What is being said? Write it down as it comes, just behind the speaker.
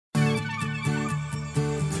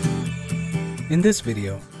In this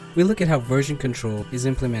video, we look at how version control is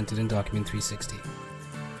implemented in Document 360.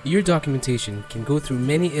 Your documentation can go through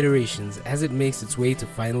many iterations as it makes its way to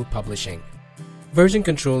final publishing. Version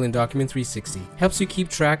control in Document 360 helps you keep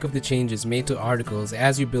track of the changes made to articles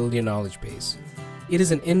as you build your knowledge base. It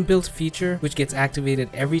is an inbuilt feature which gets activated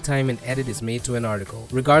every time an edit is made to an article,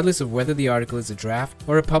 regardless of whether the article is a draft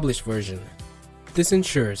or a published version. This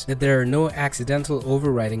ensures that there are no accidental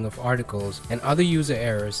overwriting of articles and other user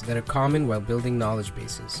errors that are common while building knowledge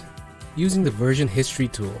bases. Using the version history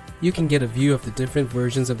tool, you can get a view of the different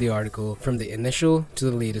versions of the article from the initial to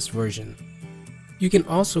the latest version. You can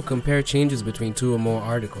also compare changes between two or more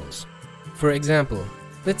articles. For example,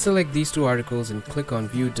 let's select these two articles and click on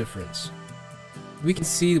View Difference. We can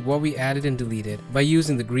see what we added and deleted by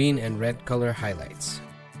using the green and red color highlights.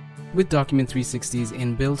 With Document 360's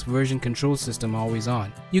inbuilt version control system always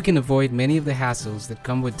on, you can avoid many of the hassles that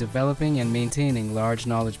come with developing and maintaining large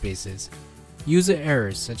knowledge bases. User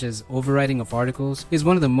errors such as overwriting of articles is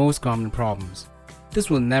one of the most common problems. This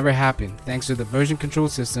will never happen thanks to the version control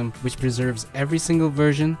system, which preserves every single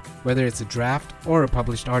version, whether it's a draft or a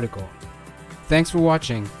published article. Thanks for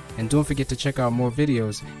watching, and don't forget to check out more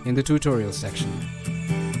videos in the tutorial section.